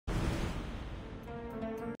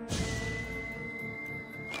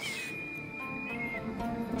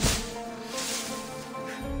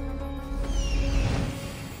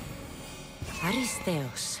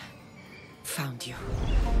Aristeos found you.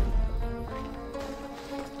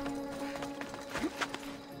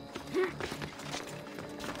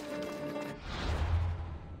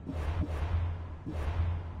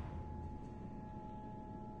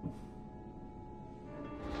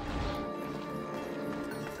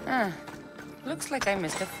 Looks like I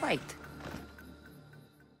missed a fight.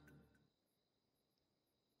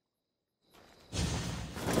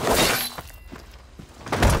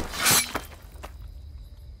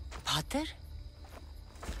 Potter?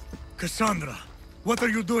 Cassandra, what are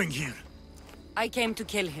you doing here? I came to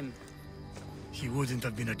kill him. He wouldn't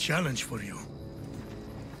have been a challenge for you.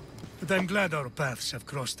 But I'm glad our paths have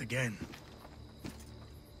crossed again.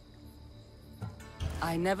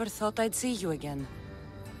 I never thought I'd see you again.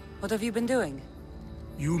 What have you been doing?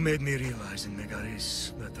 You made me realize in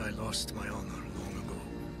Megaris that I lost my honor long ago.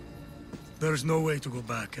 There's no way to go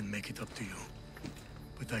back and make it up to you.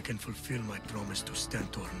 But I can fulfill my promise to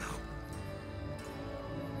Stentor now.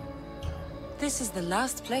 This is the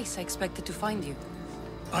last place I expected to find you.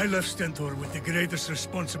 I left Stentor with the greatest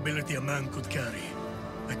responsibility a man could carry.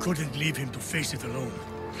 I couldn't leave him to face it alone.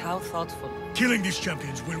 How thoughtful. Killing these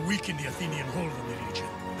champions will weaken the Athenian hold on the region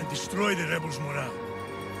and destroy the rebels' morale.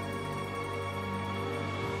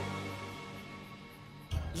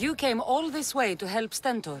 You came all this way to help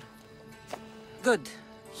Stentor. Good.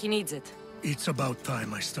 He needs it. It's about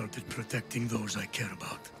time I started protecting those I care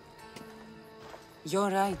about. You're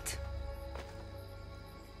right.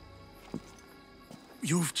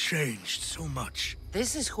 You've changed so much.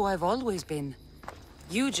 This is who I've always been.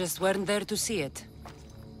 You just weren't there to see it.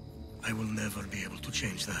 I will never be able to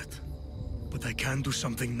change that. But I can do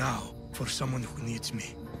something now for someone who needs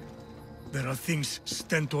me. There are things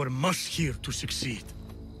Stentor must hear to succeed.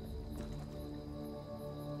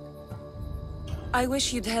 I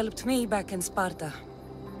wish you'd helped me back in Sparta.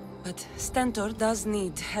 But Stentor does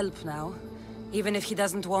need help now, even if he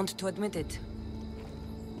doesn't want to admit it.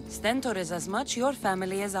 Stentor is as much your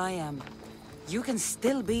family as I am. You can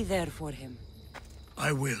still be there for him.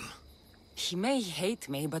 I will. He may hate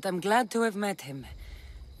me, but I'm glad to have met him.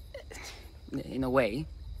 In a way.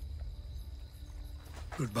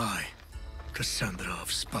 Goodbye, Cassandra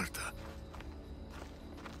of Sparta.